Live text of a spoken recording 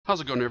How's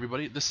it going,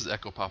 everybody? This is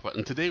Echo Papa,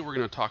 and today we're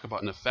going to talk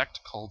about an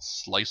effect called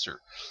Slicer.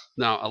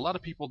 Now, a lot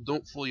of people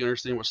don't fully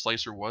understand what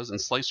Slicer was,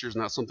 and Slicer is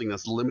not something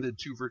that's limited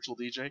to Virtual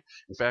DJ.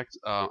 In fact,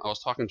 I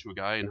was talking to a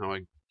guy, and how I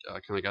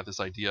kind of got this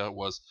idea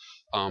was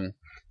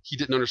he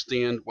didn't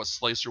understand what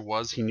Slicer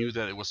was. He knew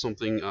that it was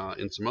something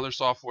in some other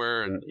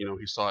software, and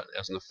he saw it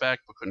as an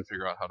effect, but couldn't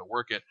figure out how to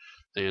work it.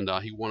 And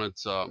he wanted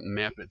to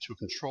map it to a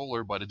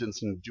controller, but it didn't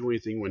seem to do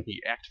anything when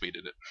he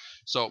activated it.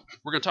 So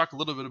we're going to talk a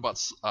little bit about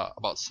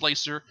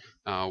Slicer,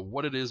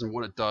 what it is and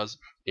what it does,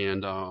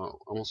 and I'm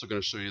also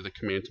going to show you the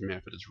command to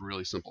map it. It's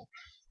really simple.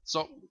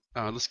 So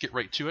let's get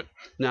right to it.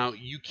 Now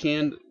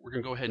we're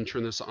going to go ahead and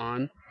turn this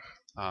on.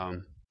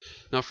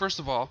 Now, first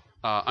of all,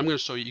 I'm going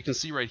to show you. You can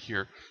see right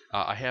here,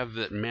 I have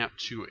it mapped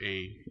to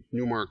a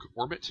Numark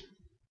Orbit,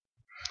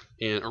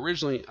 and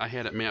originally I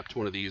had it mapped to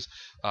one of these.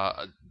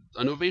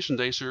 An Ovation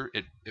Dicer,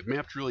 it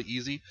mapped really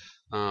easy.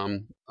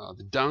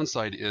 The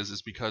downside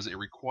is because it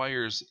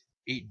requires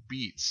 8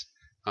 beats,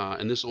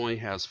 and this only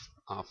has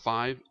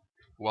 5.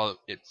 While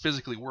it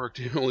physically worked,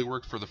 it only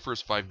worked for the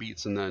first 5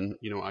 beats, and then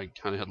I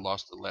kind of had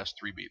lost the last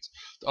 3 beats.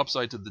 The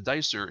upside to the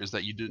Dicer is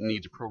that you didn't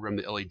need to program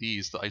the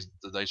LEDs.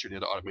 The Dicer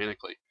did it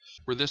automatically.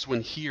 For this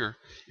one here,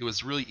 it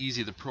was really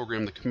easy to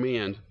program the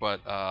command,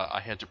 but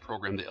I had to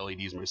program the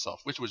LEDs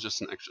myself, which was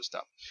just an extra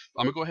step.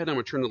 I'm going to go ahead and I'm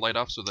going to turn the light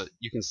off so that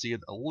you can see it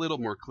a little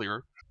more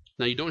clearer.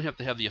 Now, you don't have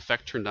to have the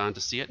effect turned on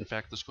to see it. In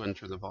fact, let's go ahead and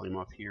turn the volume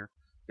off here.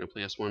 I'm going to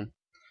play this one.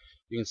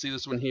 You can see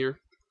this one here.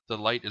 The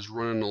light is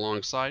running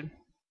alongside.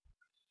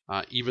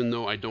 Even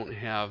though I don't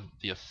have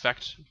the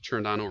effect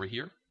turned on over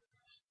here.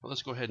 But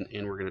let's go ahead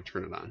and we're going to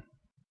turn it on.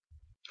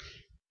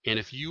 And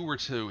if you were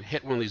to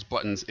hit one of these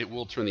buttons, it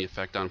will turn the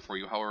effect on for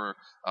you. However,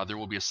 there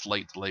will be a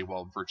slight delay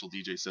while Virtual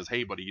DJ says,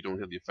 hey buddy, you don't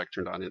have the effect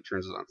turned on, and it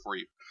turns it on for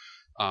you.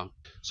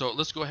 So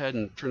let's go ahead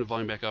and turn the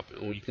volume back up,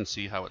 and you can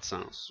see how it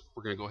sounds.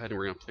 We're going to go ahead and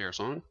we're going to play our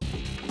song.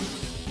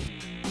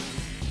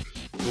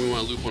 And we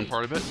want to loop one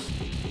part of it.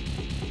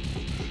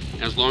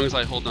 And as long as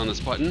I hold down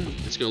this button,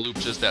 it's going to loop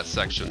just that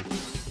section.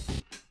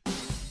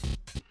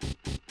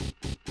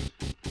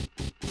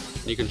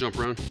 You can jump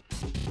around.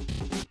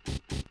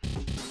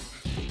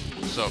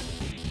 So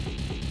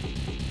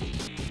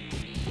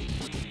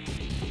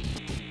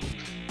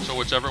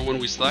whichever one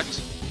we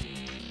select.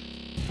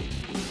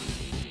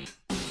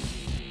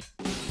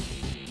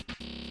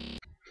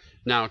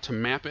 Now to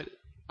map it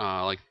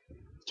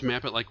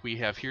like we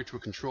have here to a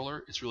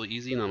controller, it's really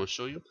easy, and I'm going to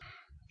show you.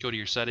 Go to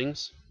your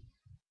settings.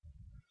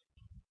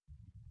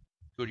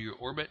 Go to your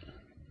orbit,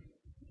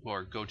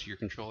 or go to your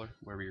controller,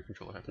 wherever your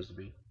controller happens to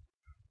be.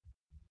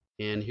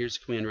 And here's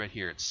the command right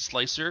here. It's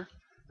Slicer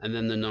and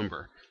then the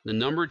number. The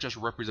number just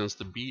represents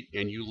the beat,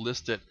 and you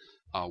list it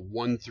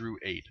 1 through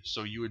 8.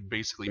 So you would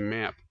basically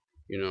map,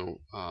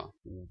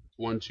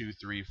 1, 2,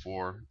 3,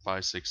 4,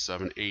 5, 6,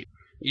 7, 8.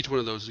 Each one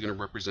of those is going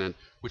to represent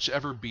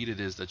whichever beat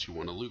it is that you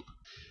want to loop.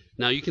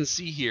 Now you can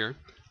see here,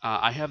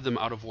 I have them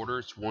out of order.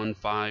 It's 1,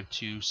 5,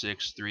 2,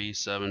 6, 3,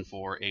 7,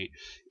 4, 8.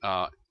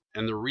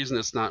 And the reason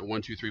it's not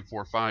 1, 2, 3,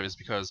 4, 5 is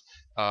because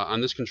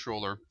on this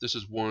controller, this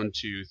is 1,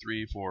 2,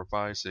 3, 4,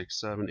 5, 6,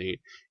 7, 8.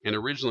 And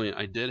originally,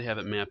 I did have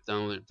it mapped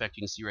down. In fact,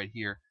 you can see right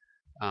here,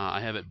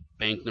 I have it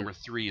bank number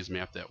 3 is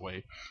mapped that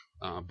way.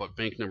 But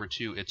bank number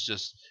 2, it's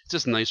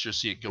just nicer to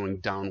see it going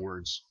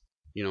downwards,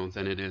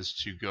 than it is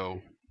to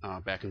go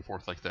back and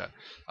forth like that.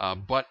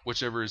 But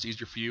whichever is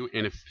easier for you,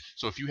 and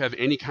if you have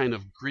any kind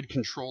of grid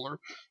controller,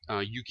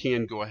 you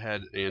can go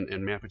ahead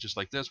and map it just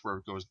like this, where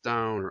it goes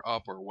down or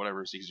up or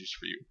whatever is easiest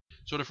for you.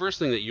 So the first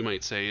thing that you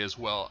might say is,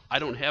 well, I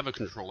don't have a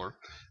controller,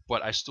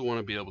 but I still want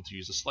to be able to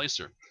use a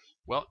Slicer.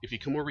 Well, if you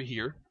come over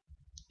here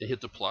and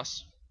hit the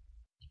plus,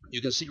 you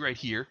can see right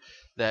here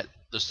that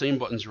the same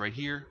buttons right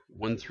here,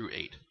 1 through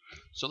 8.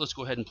 So let's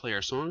go ahead and play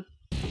our song,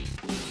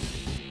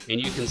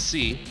 and you can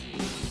see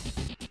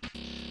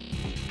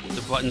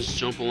the buttons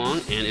jump along,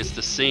 and it's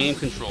the same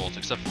controls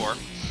except for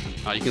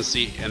you can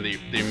see, and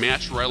they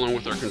match right along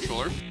with our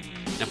controller.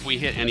 And if we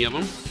hit any of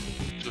them,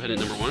 let's go ahead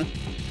and hit number 1,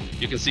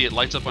 you can see it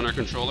lights up on our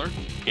controller,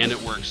 and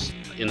it works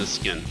in the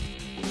skin.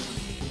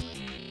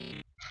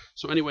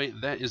 So anyway,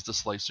 that is the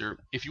Slicer.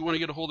 If you want to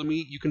get a hold of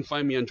me, you can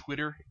find me on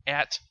Twitter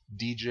at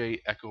DJ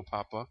Echo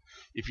Papa.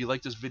 If you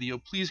like this video,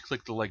 please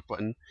click the like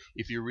button.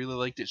 If you really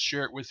liked it,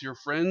 share it with your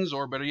friends,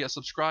 or better yet,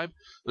 subscribe.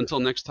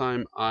 Until next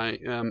time, I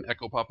am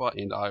Echo Papa,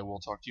 and I will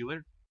talk to you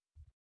later.